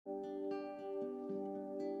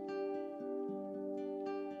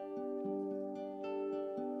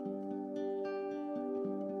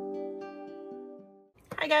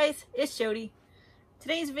guys, it's Jody.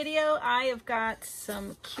 Today's video, I have got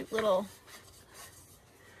some cute little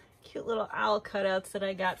owl cutouts that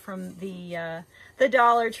I got from the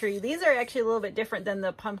Dollar Tree. These are actually a little bit different than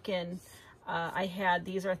the pumpkin I had.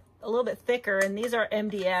 These are a little bit thicker, and these are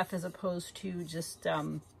MDF as opposed to just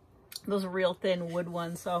those real thin wood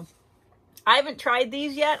ones. So I haven't tried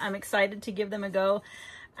these yet. I'm excited to give them a go,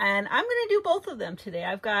 and I'm going to do both of them today.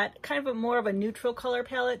 I've got kind of more of a neutral color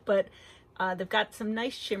palette, but they've got some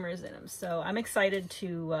nice shimmers in them, so I'm excited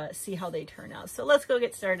to see how they turn out. So let's go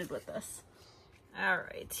get started with this. All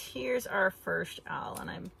right, here's our first owl, and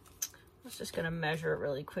I was just going to measure it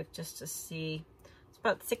really quick just to see. It's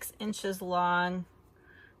about 6 inches long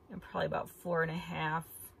and probably about 4.5.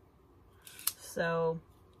 So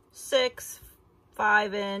 6,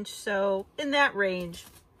 5 inch, so in that range,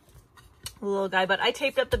 little guy. But I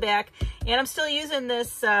taped up the back, and I'm still using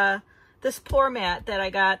this this pour mat that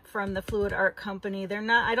I got from the Fluid Art Company. They're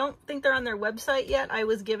not, I don't think they're on their website yet. I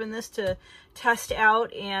was given this to test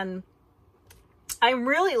out, and I'm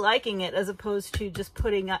really liking it as opposed to just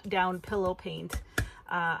putting down pillow paint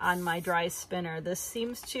on my dry spinner. This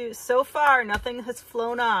seems to, so far, nothing has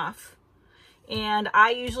flown off. And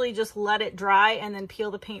I usually just let it dry and then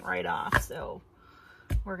peel the paint right off. So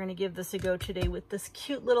we're going to give this a go today with this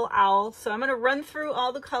cute little owl. So I'm going to run through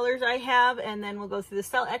all the colors I have, and then we'll go through the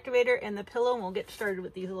cell activator and the pillow, and we'll get started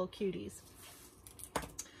with these little cuties.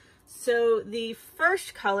 So the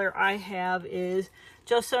first color I have is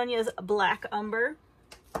Sonja's Black Umber.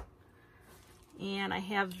 And I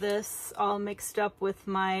have this all mixed up with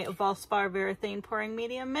my Valspar Varathane pouring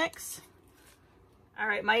medium mix. All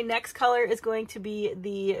right, my next color is going to be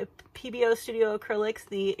the PBO Studio Acrylics,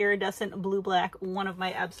 the iridescent blue-black, one of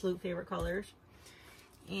my absolute favorite colors.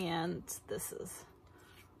 And this is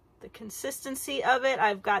the consistency of it.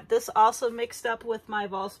 I've got this also mixed up with my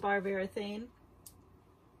Valspar Varathane.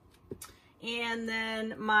 And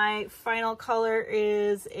then my final color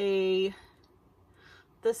is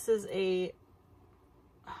this is a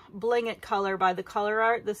Bling It color by the Color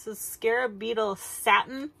Art. This is Scarab Beetle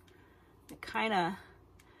Satin.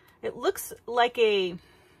 It looks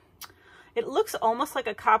almost like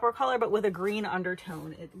a copper color, but with a green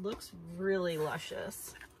undertone. It looks really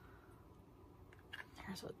luscious.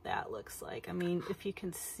 Here's what that looks like. I mean, if you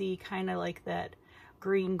can see kind of like that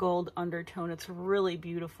green gold undertone, it's really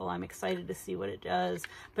beautiful. I'm excited to see what it does.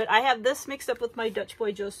 But I have this mixed up with my Dutch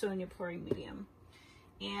Boy Jo Sonja pouring medium.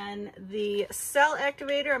 And the cell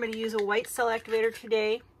activator, I'm going to use a white cell activator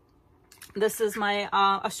today. This is my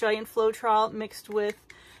Australian Floetrol mixed with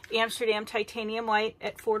Amsterdam Titanium White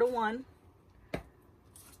at 4:1.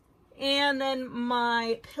 And then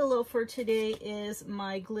my pillow for today is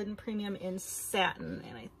my Glidden Premium in Satin.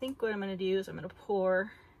 And I think what I'm going to do is I'm going to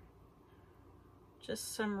pour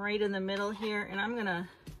just some right in the middle here, and I'm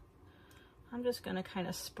just going to kind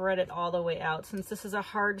of spread it all the way out. Since this is a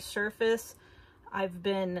hard surface, I've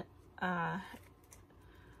been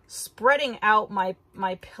spreading out my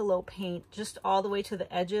pillow paint just all the way to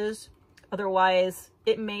the edges. Otherwise,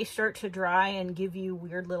 it may start to dry and give you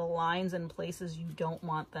weird little lines in places you don't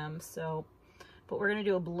want them. So, but we're going to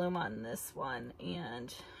do a bloom on this one,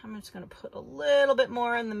 and I'm just going to put a little bit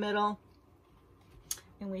more in the middle,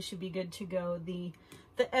 and we should be good to go. The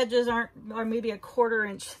edges are maybe a 1/4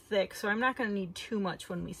 inch thick, so I'm not going to need too much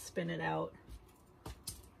when we spin it out.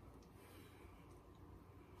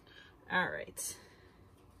 All right.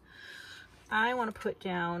 I want to put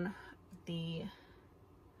down the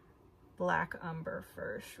Black Umber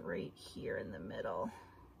first, right here in the middle.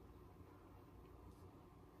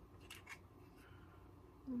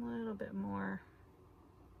 A little bit more.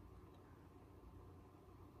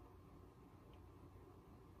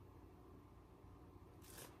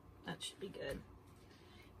 That should be good.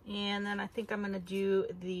 And then I think I'm going to do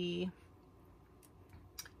the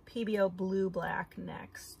PBO Blue Black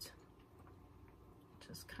next.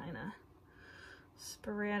 Just kind of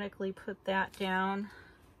sporadically put that down.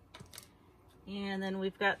 And then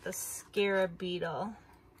we've got the Scarab Beetle.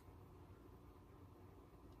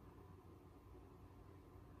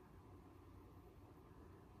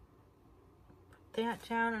 Put that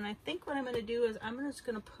down, and I think what I'm going to do is I'm just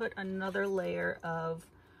going to put another layer of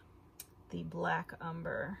the Black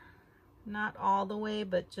Umber. Not all the way,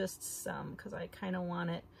 but just some, because I kind of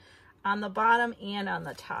want it on the bottom and on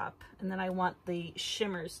the top. And then I want the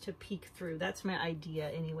shimmers to peek through. That's my idea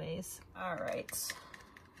anyways. All right.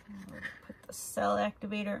 I'm going to put the cell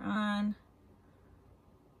activator on.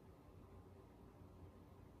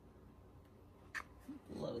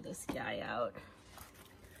 Blow this guy out.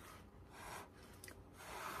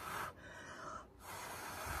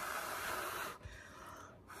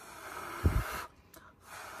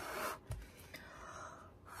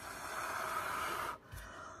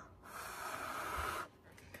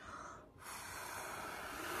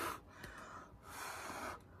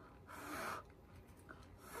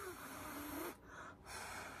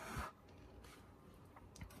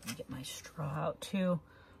 my straw out too.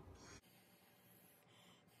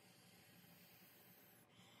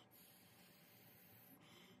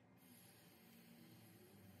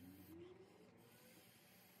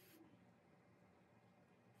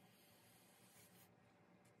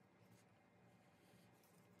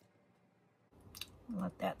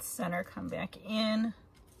 Let that center come back in.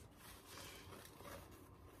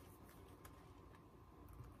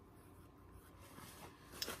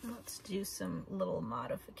 Let's do some little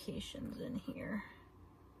modifications in here.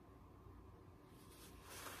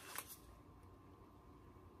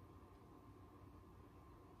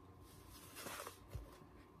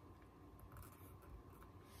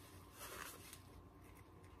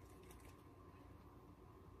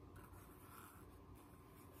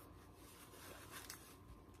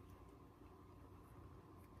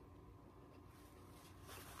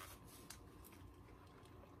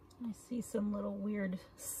 I see some little weird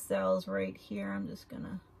cells right here. I'm just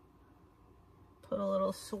gonna put a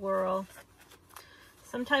little swirl.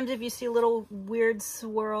 Sometimes if you see little weird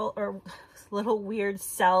swirl or little weird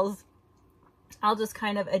cells, I'll just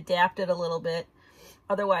kind of adapt it a little bit.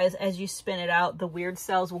 Otherwise, as you spin it out, the weird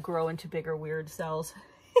cells will grow into bigger weird cells.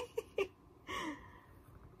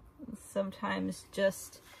 Sometimes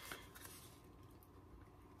just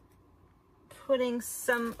putting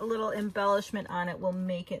some little embellishment on it will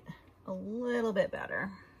make it a little bit better.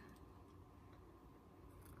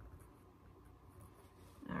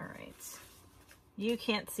 All right. You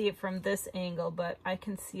can't see it from this angle, but I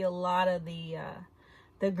can see a lot of the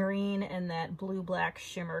green and that blue-black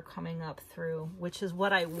shimmer coming up through, which is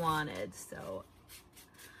what I wanted. So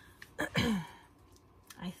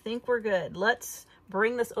I think we're good. Let's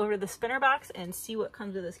bring this over to the spinner box and see what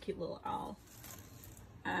comes with this cute little owl.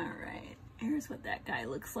 All right. Here's what that guy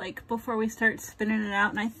looks like before we start spinning it out.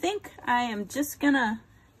 And I think I am just gonna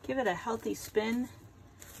give it a healthy spin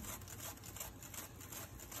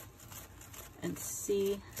and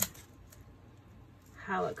see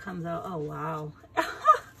how it comes out. Oh, wow. Look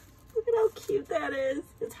at how cute that is.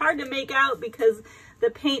 It's hard to make out because the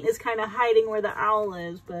paint is kind of hiding where the owl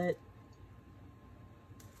is, but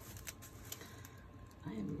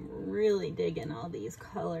I'm really digging all these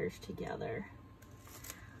colors together.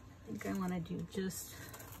 I think I want to do just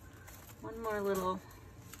one more little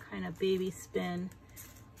kind of baby spin.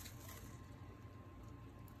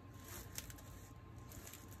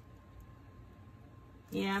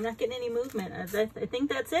 Yeah, I'm not getting any movement. I think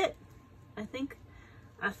that's it. I think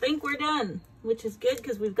we're done, which is good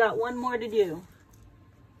because we've got one more to do.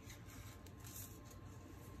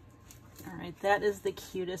 All right, that is the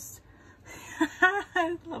cutest.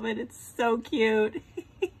 I love it. It's so cute.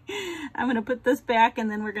 I'm going to put this back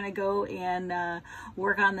and then we're going to go and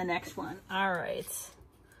work on the next one. All right.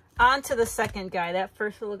 On to the second guy. That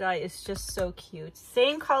first little guy is just so cute.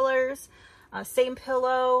 Same colors, same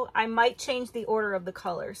pillow. I might change the order of the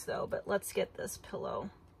colors though, but let's get this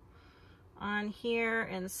pillow on here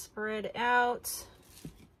and spread out.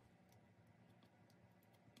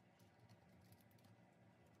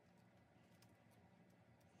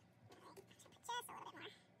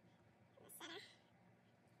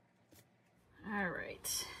 All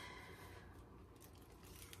right.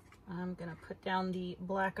 I'm gonna put down the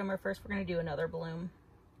black umber first. We're gonna do another bloom.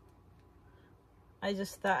 I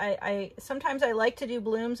just thought sometimes I like to do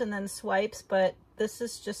blooms and then swipes, but this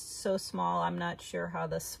is just so small. I'm not sure how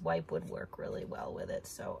the swipe would work really well with it.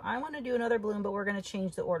 So I want to do another bloom, but we're gonna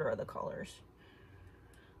change the order of the colors.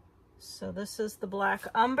 So this is the black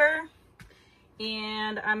umber,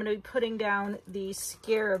 and I'm gonna be putting down the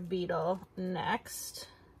scarab beetle next.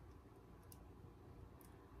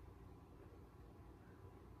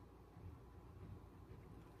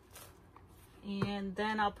 And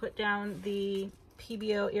then I'll put down the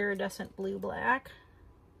PBO iridescent blue black.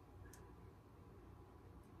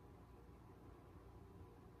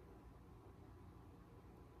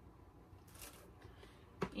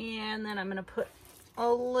 And then I'm going to put a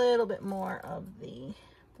little bit more of the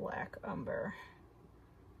black umber,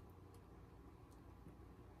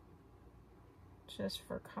 just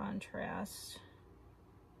for contrast.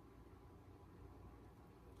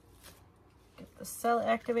 Get the cell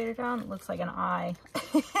activator down. It looks like an eye.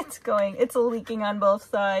 It's leaking on both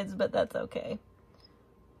sides, but that's okay.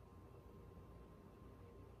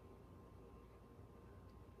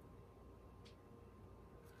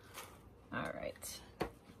 All right.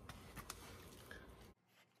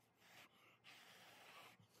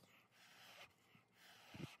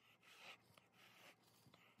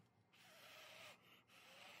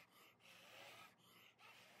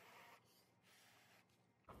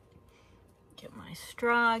 Get my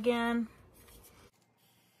straw again.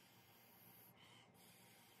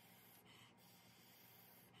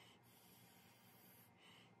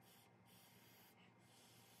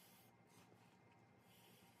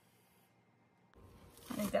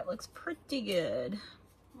 think that looks pretty good.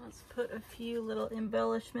 Let's put a few little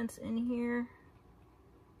embellishments in here.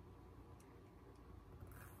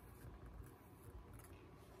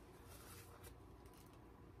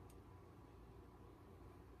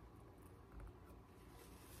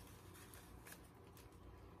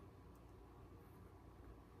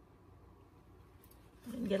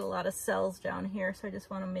 I didn't get a lot of cells down here, so I just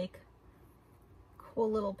want to make cool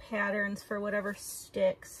little patterns for whatever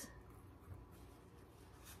sticks.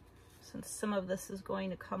 Since some of this is going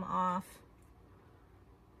to come off.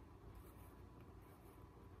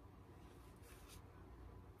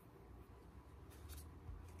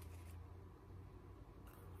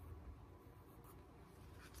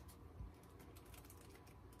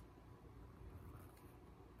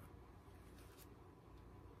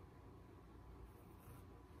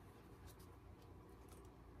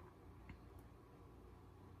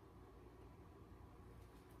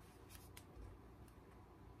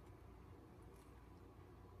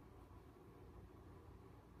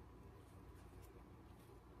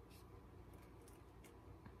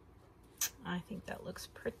 I think that looks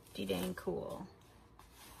pretty dang cool.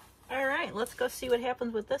 All right, let's go see what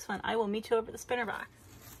happens with this one. I will meet you over at the spinner box.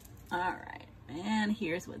 All right, and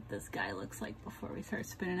here's what this guy looks like before we start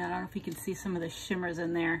spinning it. I don't know if you can see some of the shimmers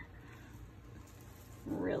in there.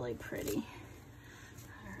 Really pretty.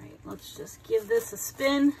 All right, let's just give this a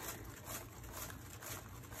spin.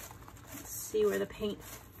 Let's see where the paint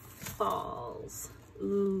falls.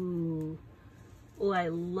 Ooh, oh, I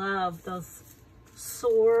love those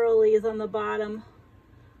swirlies on the bottom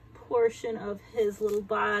portion of his little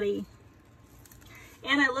body.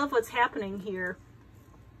 And I love what's happening here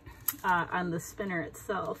on the spinner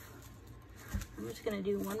itself. I'm just going to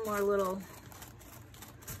do one more little,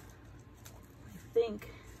 I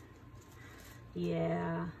think,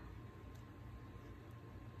 yeah.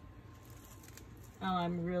 Oh,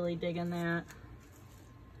 I'm really digging that.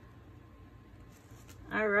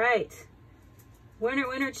 All right. Winner,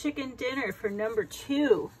 winner, chicken dinner for number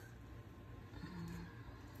 2.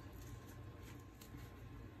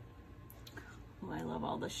 Oh, I love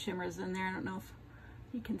all the shimmers in there. I don't know if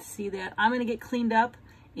you can see that. I'm gonna get cleaned up,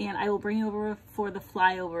 and I will bring you over for the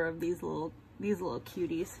flyover of these little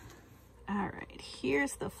cuties. All right,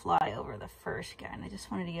 here's the flyover, the first guy, and I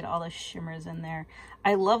just wanted to get all the shimmers in there.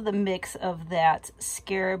 I love the mix of that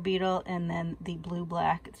scarab beetle and then the blue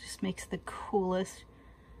black. It just makes the coolest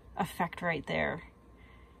effect right there.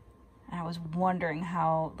 I was wondering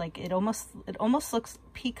how, like, it almost looks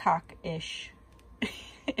peacock-ish,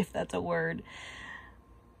 if that's a word.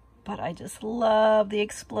 But I just love the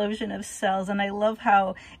explosion of cells, and I love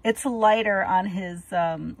how it's lighter on his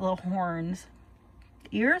little horns.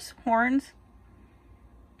 Ears? Horns?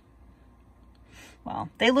 Well,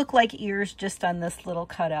 they look like ears just on this little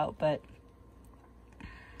cutout, but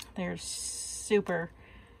they're super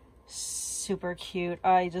cute.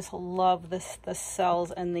 I just love the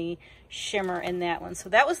cells and the shimmer in that one. So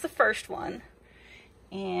that was the first one.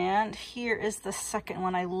 And here is the second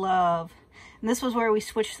one I love. And this was where we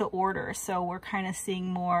switched the order. So we're kind of seeing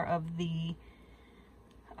more of the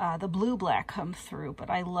blue black come through. But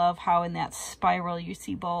I love how in that spiral you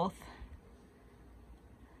see both.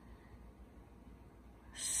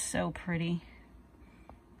 So pretty.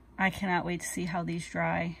 I cannot wait to see how these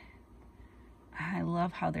dry. I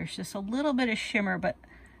love how there's just a little bit of shimmer, but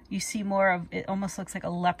you see more of it. Almost looks like a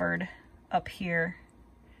leopard up here.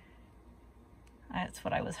 That's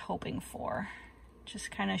what I was hoping for. Just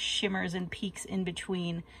kind of shimmers and peaks in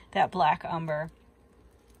between that black umber.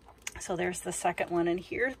 So there's the second one, and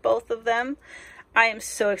here's both of them. I am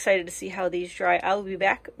so excited to see how these dry. I'll be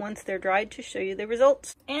back once they're dried to show you the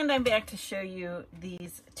results. And I'm back to show you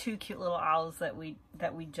these 2 cute little owls that we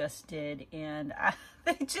just did, and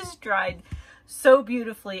they just dried so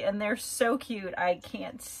beautifully, and they're so cute. I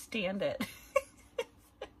can't stand it.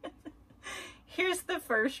 Here's the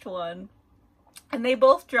first one, and they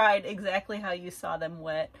both dried exactly how you saw them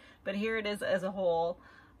wet, but here it is as a whole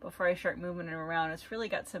before I start moving it around. It's really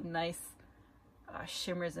got some nice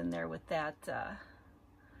shimmers in there with that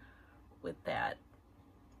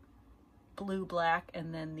blue black,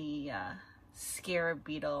 and then the scarab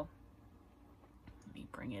beetle. Let me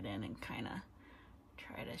bring it in and kind of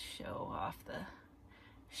try to show off the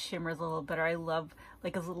shimmers a little better. I love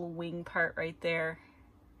like his little wing part right there.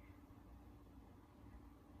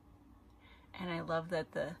 And I love that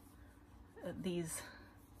these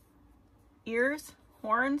ears,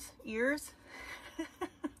 horns, ears,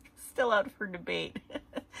 still out for debate.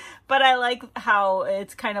 But I like how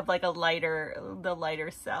it's kind of like the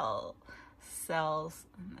lighter cells.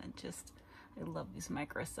 And I love these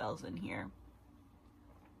micro cells in here.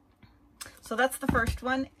 So So that's the first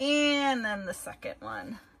one, and then the second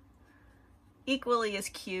one. Equally as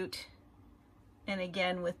cute. And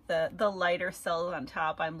again, with the lighter cells on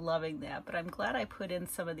top, I'm loving that. But I'm glad I put in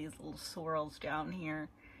some of these little swirls down here.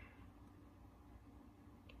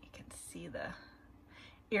 You can see the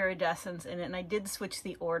iridescence in it. And I did switch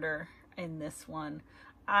the order in this one.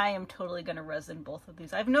 I am totally going to resin both of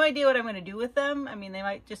these. I have no idea what I'm going to do with them. I mean, they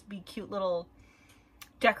might just be cute little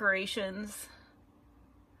decorations.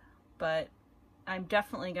 But I'm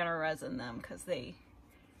definitely going to resin them because they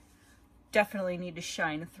definitely need to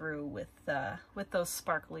shine through with those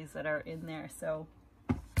sparklies that are in there. So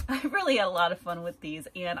I really had a lot of fun with these,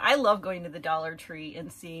 and I love going to the Dollar Tree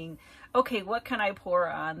and seeing, okay, what can I pour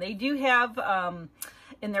on? They do have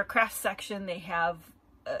in their craft section, they have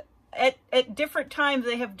at different times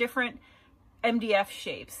they have different MDF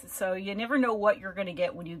shapes, so you never know what you're going to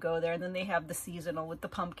get when you go there. And then they have the seasonal with the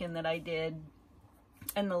pumpkin that I did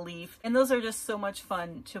and the leaf, and those are just so much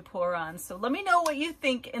fun to pour on. So let me know what you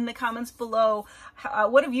think in the comments below.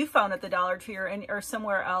 What have you found at the Dollar Tree or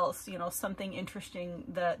somewhere else, you know, something interesting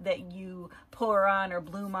that you pour on or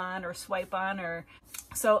bloom on or swipe on? Or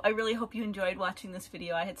so I really hope you enjoyed watching this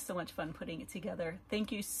video. I had so much fun putting it together.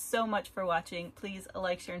 Thank you so much for watching. Please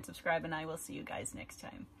like, share, and subscribe, and I will see you guys next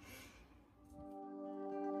time.